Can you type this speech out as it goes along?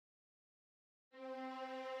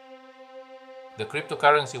The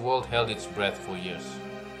cryptocurrency world held its breath for years.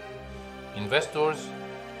 Investors,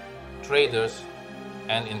 traders,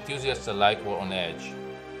 and enthusiasts alike were on edge,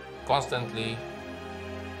 constantly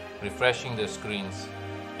refreshing their screens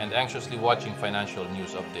and anxiously watching financial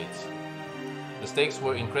news updates. The stakes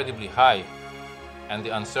were incredibly high, and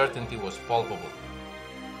the uncertainty was palpable.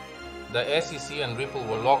 The SEC and Ripple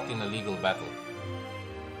were locked in a legal battle.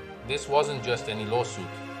 This wasn't just any lawsuit.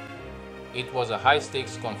 It was a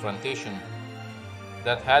high-stakes confrontation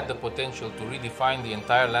that had the potential to redefine the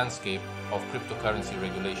entire landscape of cryptocurrency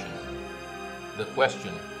regulation. The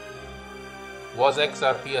question: was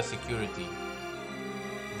XRP a security?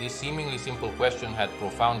 This seemingly simple question had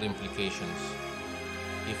profound implications.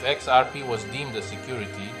 If XRP was deemed a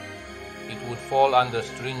security, it would fall under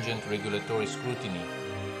stringent regulatory scrutiny,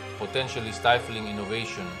 potentially stifling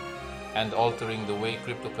innovation and altering the way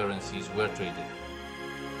cryptocurrencies were traded.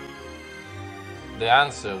 The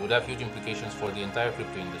answer would have huge implications for the entire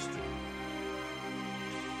crypto industry.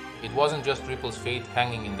 It wasn't just Ripple's fate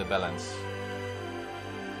hanging in the balance.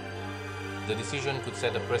 The decision could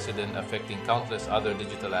set a precedent affecting countless other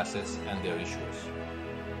digital assets and their issuers.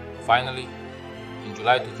 Finally, in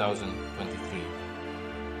July 2023,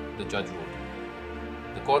 the judge ruled.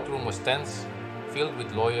 The courtroom was tense, filled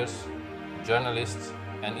with lawyers, journalists,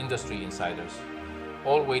 and industry insiders,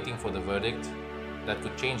 all waiting for the verdict that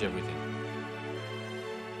could change everything.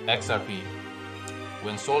 XRP,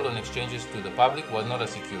 when sold on exchanges to the public, was not a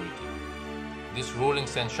security. This ruling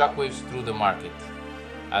sent shockwaves through the market,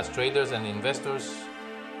 as traders and investors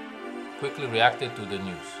quickly reacted to the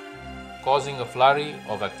news, causing a flurry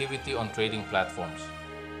of activity on trading platforms.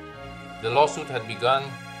 The lawsuit had begun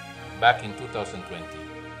back in 2020.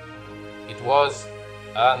 It was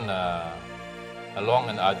a long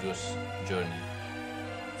and arduous journey,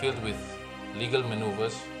 filled with legal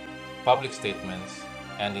maneuvers, public statements,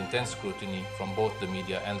 and intense scrutiny from both the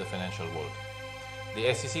media and the financial world.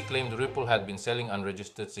 The SEC claimed Ripple had been selling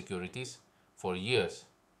unregistered securities for years.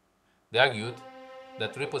 They argued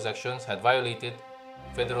that Ripple's actions had violated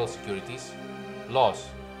federal securities laws,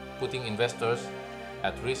 putting investors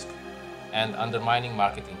at risk and undermining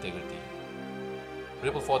market integrity.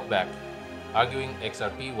 Ripple fought back, arguing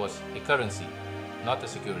XRP was a currency, not a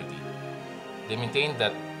security. They maintained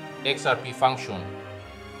that XRP functioned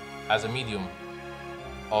as a medium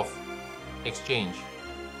of exchange,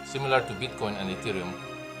 similar to Bitcoin and Ethereum,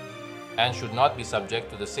 and should not be subject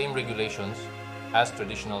to the same regulations as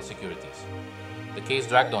traditional securities. The case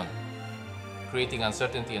dragged on, creating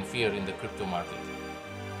uncertainty and fear in the crypto market.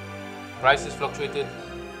 Prices fluctuated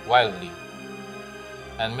wildly,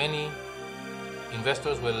 and many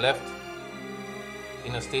investors were left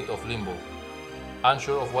in a state of limbo,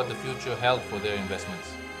 unsure of what the future held for their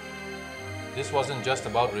investments. This wasn't just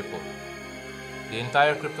about Ripple. The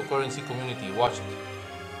entire cryptocurrency community watched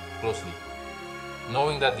closely,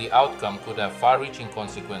 knowing that the outcome could have far-reaching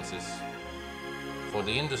consequences for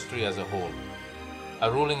the industry as a whole.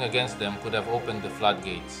 A ruling against them could have opened the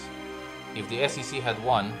floodgates. If the SEC had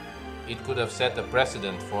won, it could have set a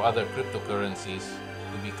precedent for other cryptocurrencies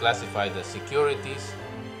to be classified as securities,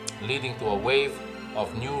 leading to a wave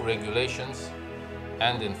of new regulations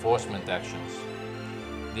and enforcement actions.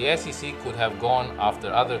 The SEC could have gone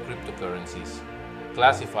after other cryptocurrencies,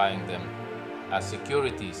 classifying them as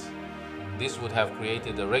securities. This would have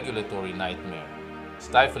created a regulatory nightmare,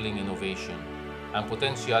 stifling innovation, and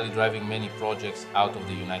potentially driving many projects out of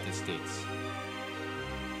the United States.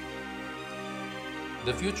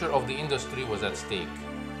 The future of the industry was at stake.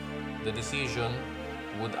 The decision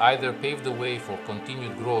would either pave the way for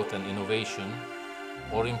continued growth and innovation,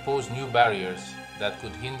 or impose new barriers that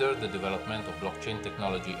could hinder the development of blockchain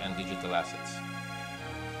technology and digital assets.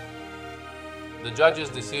 The judge's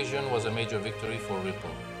decision was a major victory for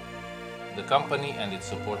Ripple. The company and its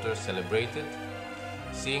supporters celebrated,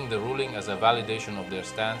 seeing the ruling as a validation of their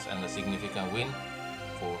stance and a significant win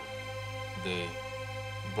for the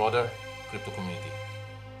broader crypto community.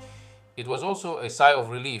 It was also a sigh of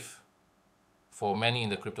relief for many in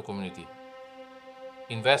the crypto community.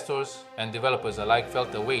 Investors and developers alike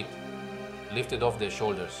felt a weight lifted off their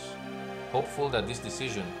shoulders, hopeful that this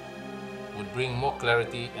decision would bring more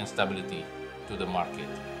clarity and stability to the market.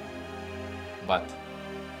 But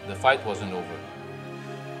the fight wasn't over.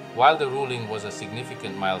 While the ruling was a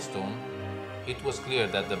significant milestone, it was clear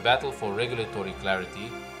that the battle for regulatory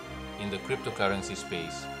clarity in the cryptocurrency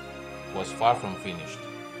space was far from finished.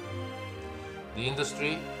 The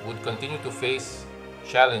industry would continue to face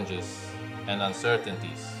challenges and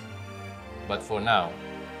uncertainties, but for now,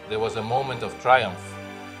 there was a moment of triumph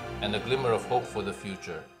and a glimmer of hope for the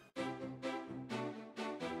future.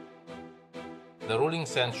 The ruling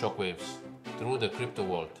sent shockwaves through the crypto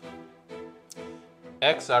world.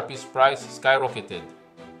 XRP's price skyrocketed,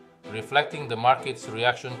 reflecting the market's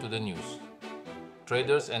reaction to the news.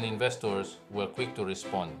 Traders and investors were quick to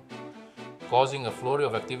respond, causing a flurry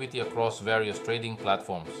of activity across various trading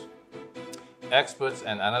platforms. Experts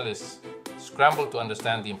and analysts scrambled to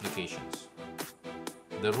understand the implications.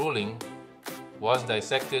 The ruling was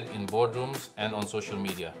dissected in boardrooms and on social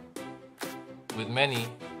media, with many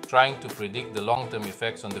trying to predict the long-term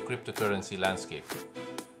effects on the cryptocurrency landscape.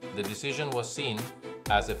 The decision was seen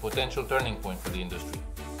as a potential turning point for the industry.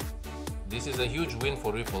 "This is a huge win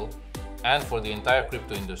for Ripple and for the entire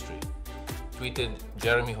crypto industry," tweeted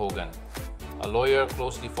Jeremy Hogan, a lawyer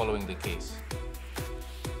closely following the case.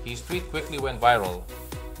 His tweet quickly went viral,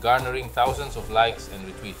 garnering thousands of likes and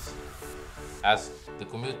retweets, as the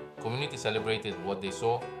community celebrated what they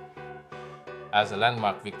saw as a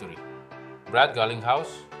landmark victory. Brad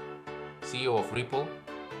Garlinghouse, CEO of Ripple,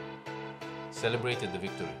 celebrated the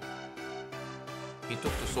victory. He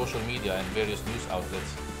took to social media and various news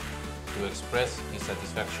outlets to express his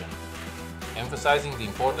satisfaction, emphasizing the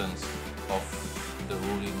importance of the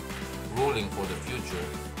ruling for the future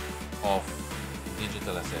of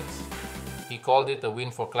digital assets. He called it a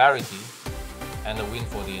win for clarity and a win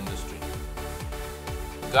for the industry.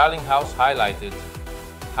 Garlinghouse highlighted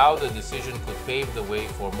how the decision could pave the way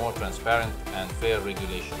for more transparent and fair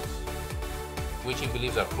regulations, which he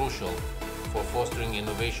believes are crucial for fostering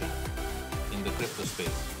innovation in the crypto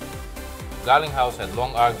space. Garlinghouse had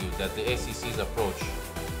long argued that the SEC's approach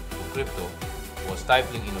to crypto was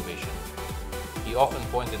stifling innovation. He often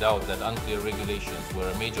pointed out that unclear regulations were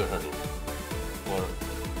a major hurdle for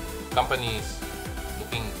companies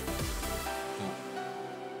looking to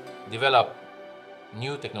develop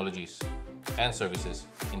new technologies and services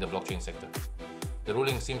in the blockchain sector. The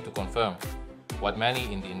ruling seemed to confirm what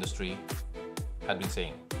many in the industry had been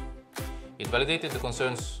saying. It validated the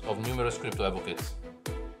concerns of numerous crypto advocates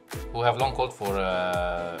who have long called for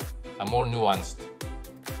a more nuanced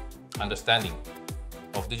understanding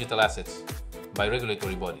of digital assets by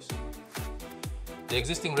regulatory bodies. The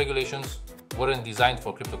existing regulations weren't designed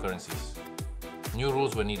for cryptocurrencies. New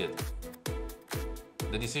rules were needed.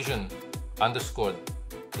 The decision underscored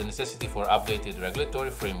the necessity for updated regulatory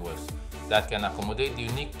frameworks that can accommodate the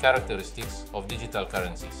unique characteristics of digital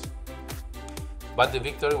currencies. But the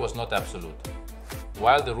victory was not absolute.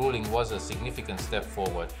 While the ruling was a significant step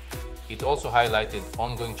forward, it also highlighted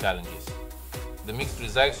ongoing challenges. The mixed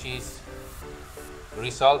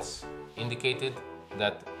results indicated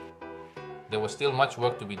that there was still much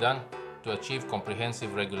work to be done to achieve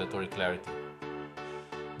comprehensive regulatory clarity.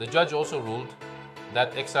 The judge also ruled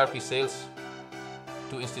that XRP sales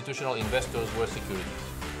to institutional investors were securities.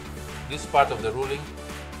 This part of the ruling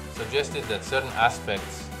suggested that certain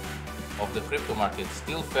aspects of the crypto market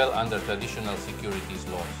still fell under traditional securities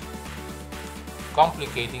laws,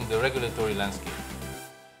 complicating the regulatory landscape.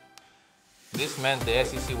 This meant the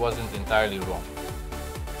SEC wasn't entirely wrong.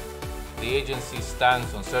 The agency's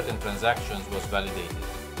stance on certain transactions was validated,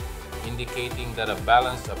 indicating that a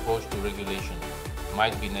balanced approach to regulation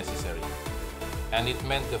might be necessary. And it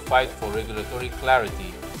meant the fight for regulatory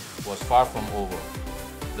clarity was far from over.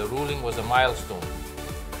 The ruling was a milestone,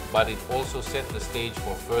 but it also set the stage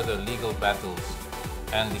for further legal battles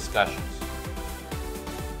and discussions.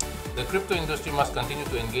 The crypto industry must continue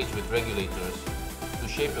to engage with regulators to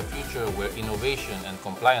shape a future where innovation and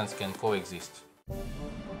compliance can coexist.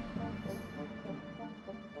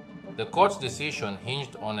 The court's decision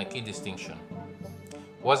hinged on a key distinction.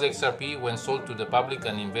 Was XRP, when sold to the public,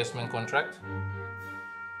 an investment contract?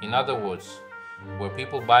 In other words, were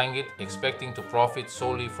people buying it expecting to profit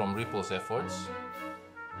solely from Ripple's efforts?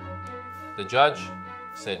 The judge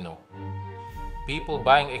said no. People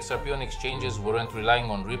buying XRP on exchanges weren't relying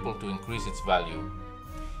on Ripple to increase its value.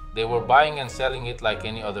 They were buying and selling it like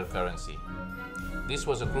any other currency. This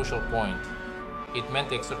was a crucial point. It meant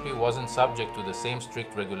XRP wasn't subject to the same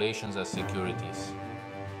strict regulations as securities.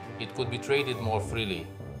 It could be traded more freely.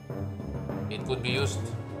 It could be used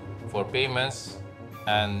for payments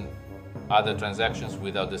and other transactions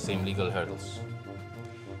without the same legal hurdles.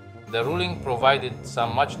 The ruling provided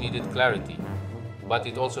some much-needed clarity, but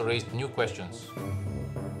it also raised new questions.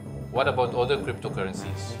 What about other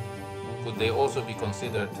cryptocurrencies? Could they also be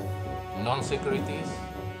considered non-securities?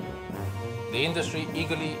 The industry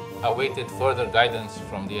eagerly awaited further guidance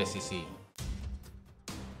from the SEC.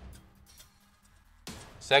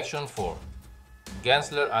 Section 4.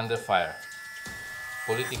 Gensler under fire.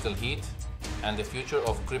 Political heat and the future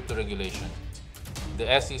of crypto regulation.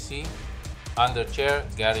 The SEC, under Chair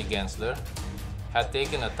Gary Gensler, had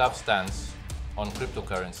taken a tough stance on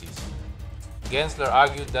cryptocurrencies. Gensler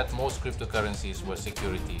argued that most cryptocurrencies were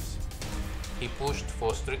securities. He pushed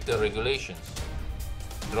for stricter regulations,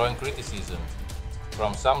 drawing criticism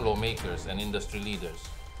from some lawmakers and industry leaders.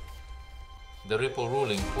 The Ripple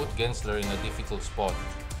ruling put Gensler in a difficult spot.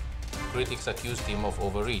 Critics accused him of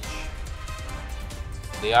overreach.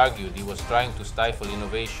 They argued he was trying to stifle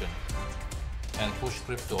innovation and push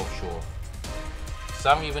crypto offshore.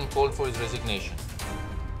 Some even called for his resignation.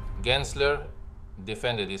 Gensler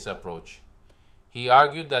defended his approach. He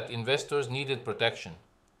argued that investors needed protection.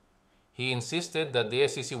 He insisted that the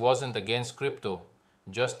SEC wasn't against crypto,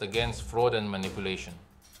 just against fraud and manipulation.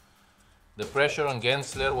 The pressure on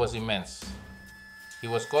Gensler was immense. He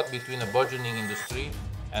was caught between a burgeoning industry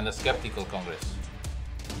and a skeptical Congress.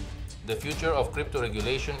 The future of crypto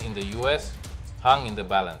regulation in the US hung in the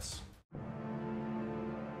balance.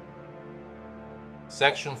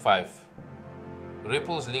 Section 5.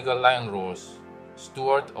 Ripple's legal lion roars.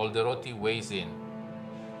 Stuart Alderoty weighs in.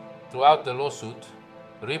 Throughout the lawsuit,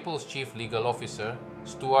 Ripple's chief legal officer,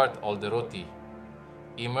 Stuart Alderoty,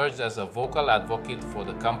 emerged as a vocal advocate for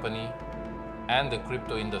the company and the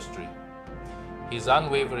crypto industry. His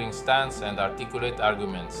unwavering stance and articulate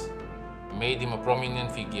arguments made him a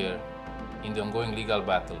prominent figure in the ongoing legal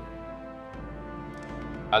battle.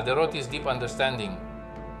 Alderoty's deep understanding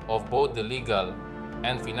of both the legal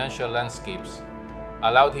and financial landscapes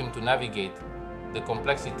allowed him to navigate the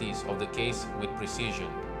complexities of the case with precision.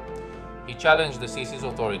 He challenged the SEC's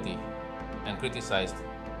authority and criticized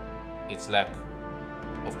its lack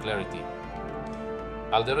of clarity.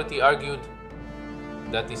 Alderoty argued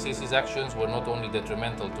that the SEC's actions were not only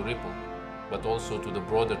detrimental to Ripple, but also to the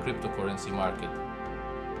broader cryptocurrency market.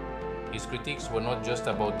 His critiques were not just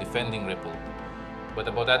about defending Ripple, but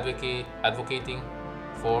about advocating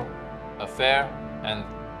for a fair and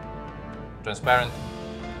transparent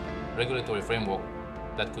regulatory framework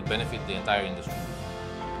that could benefit the entire industry.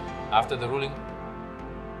 After the ruling,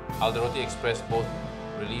 Alderoty expressed both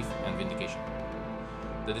relief and vindication.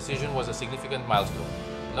 The decision was a significant milestone,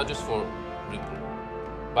 not just for Ripple,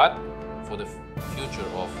 but for the future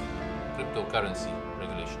of cryptocurrency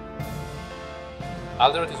regulation.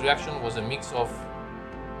 Alderoty's reaction was a mix of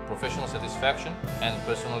professional satisfaction and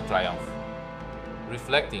personal triumph,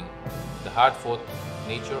 reflecting the hard-fought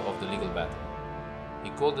nature of the legal battle.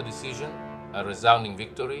 He called the decision a resounding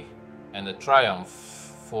victory and a triumph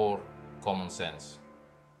for common sense.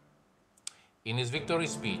 In his victory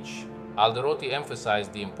speech, Alderoty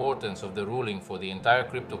emphasized the importance of the ruling for the entire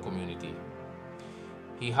crypto community.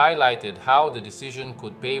 He highlighted how the decision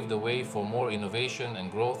could pave the way for more innovation and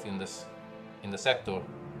growth in the sector,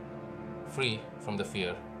 free from the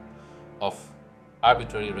fear of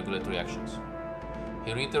arbitrary regulatory actions.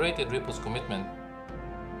 He reiterated Ripple's commitment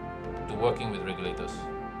to working with regulators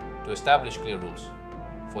to establish clear rules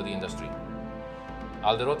for the industry.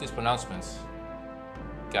 Alderoty's pronouncements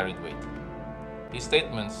carried weight. His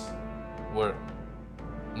statements were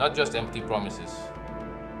not just empty promises,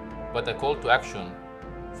 but a call to action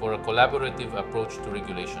for a collaborative approach to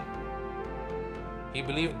regulation. He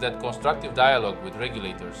believed that constructive dialogue with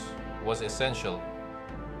regulators was essential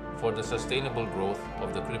for the sustainable growth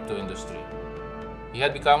of the crypto industry. He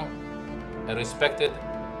had become a respected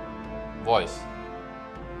voice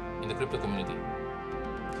in the crypto community.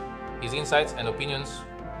 His insights and opinions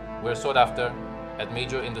were sought after at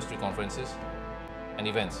major industry conferences and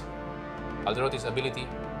events. Alderoty's ability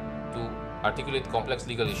to articulate complex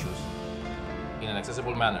legal issues in an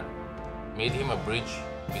accessible manner made him a bridge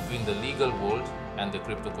between the legal world and the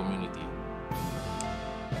crypto community.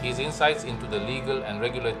 His insights into the legal and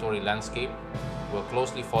regulatory landscape were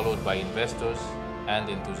closely followed by investors and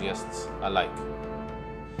enthusiasts alike.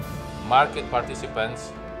 Market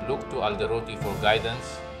participants looked to Alderoty for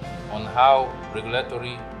guidance on how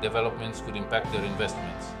regulatory developments could impact their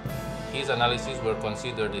investments. His analyses were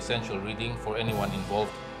considered essential reading for anyone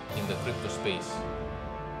involved in the crypto space.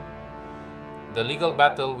 The legal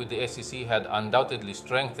battle with the SEC had undoubtedly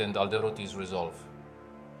strengthened Alderoty's resolve.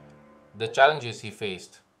 The challenges he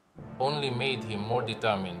faced only made him more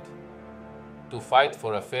determined to fight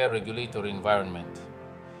for a fair regulatory environment.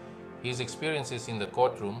 His experiences in the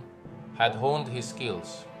courtroom had honed his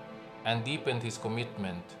skills and deepened his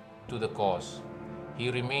commitment to the cause. He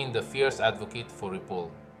remained a fierce advocate for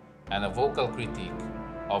Ripple and a vocal critic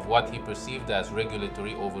of what he perceived as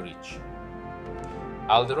regulatory overreach.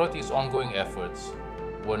 Alderoty's ongoing efforts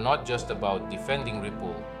were not just about defending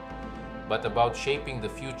Ripple, but about shaping the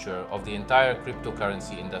future of the entire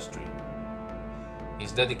cryptocurrency industry.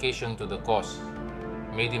 His dedication to the cause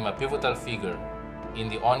made him a pivotal figure in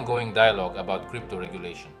the ongoing dialogue about crypto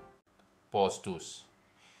regulation. Pause 2.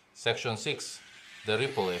 Section 6. The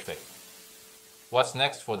Ripple Effect. What's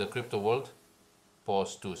next for the crypto world?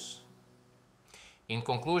 Pause tus. In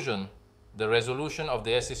conclusion, the resolution of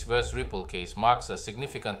the SEC vs. Ripple case marks a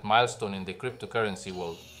significant milestone in the cryptocurrency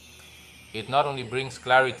world. It not only brings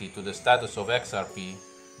clarity to the status of XRP,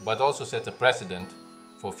 but also sets a precedent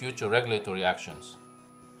for future regulatory actions.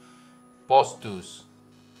 Pause tus.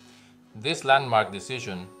 This landmark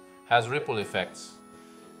decision has ripple effects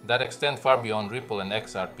that extend far beyond Ripple and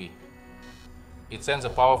XRP. It sends a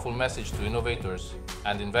powerful message to innovators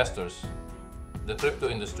and investors. The crypto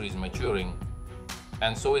industry is maturing,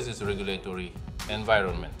 and so is its regulatory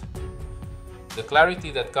environment. The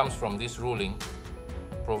clarity that comes from this ruling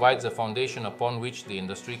provides a foundation upon which the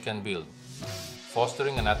industry can build,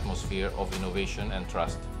 fostering an atmosphere of innovation and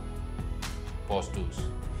trust. Pause tus.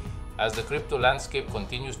 As the crypto landscape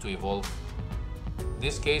continues to evolve,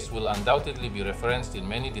 this case will undoubtedly be referenced in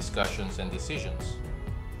many discussions and decisions.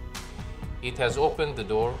 It has opened the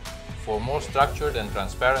door for more structured and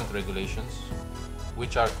transparent regulations,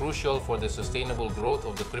 which are crucial for the sustainable growth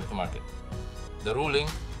of the crypto market. The ruling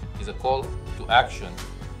is a call to action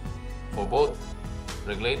for both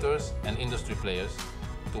regulators and industry players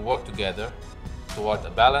to work together toward a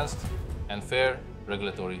balanced and fair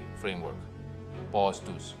regulatory framework. Pause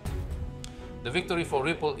tus. The victory for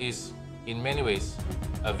Ripple is, in many ways,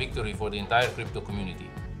 a victory for the entire crypto community.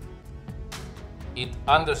 It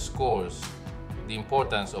underscores the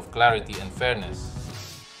importance of clarity and fairness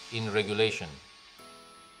in regulation,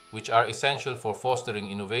 which are essential for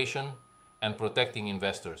fostering innovation and protecting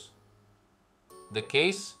investors. The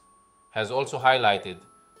case has also highlighted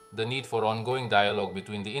the need for ongoing dialogue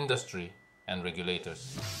between the industry and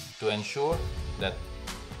regulators to ensure that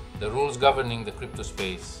the rules governing the crypto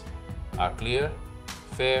space are clear,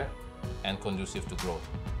 fair, and conducive to growth.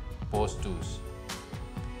 Pause tus.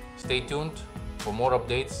 Stay tuned for more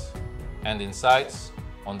updates and insights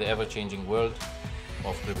on the ever-changing world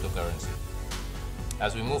of cryptocurrency.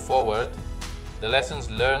 As we move forward, the lessons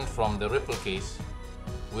learned from the Ripple case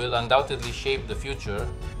will undoubtedly shape the future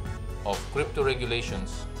of crypto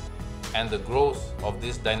regulations and the growth of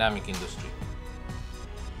this dynamic industry.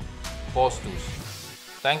 Pause tus.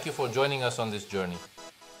 Thank you for joining us on this journey.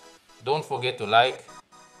 Don't forget to like,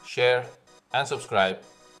 share, and subscribe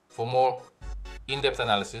for more in-depth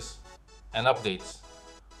analysis and updates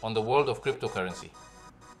on the world of cryptocurrency.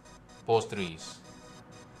 Pause trees.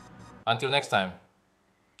 Until next time,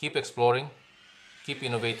 keep exploring, keep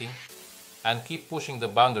innovating, and keep pushing the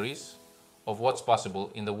boundaries of what's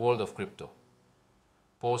possible in the world of crypto.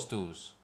 Pause tus.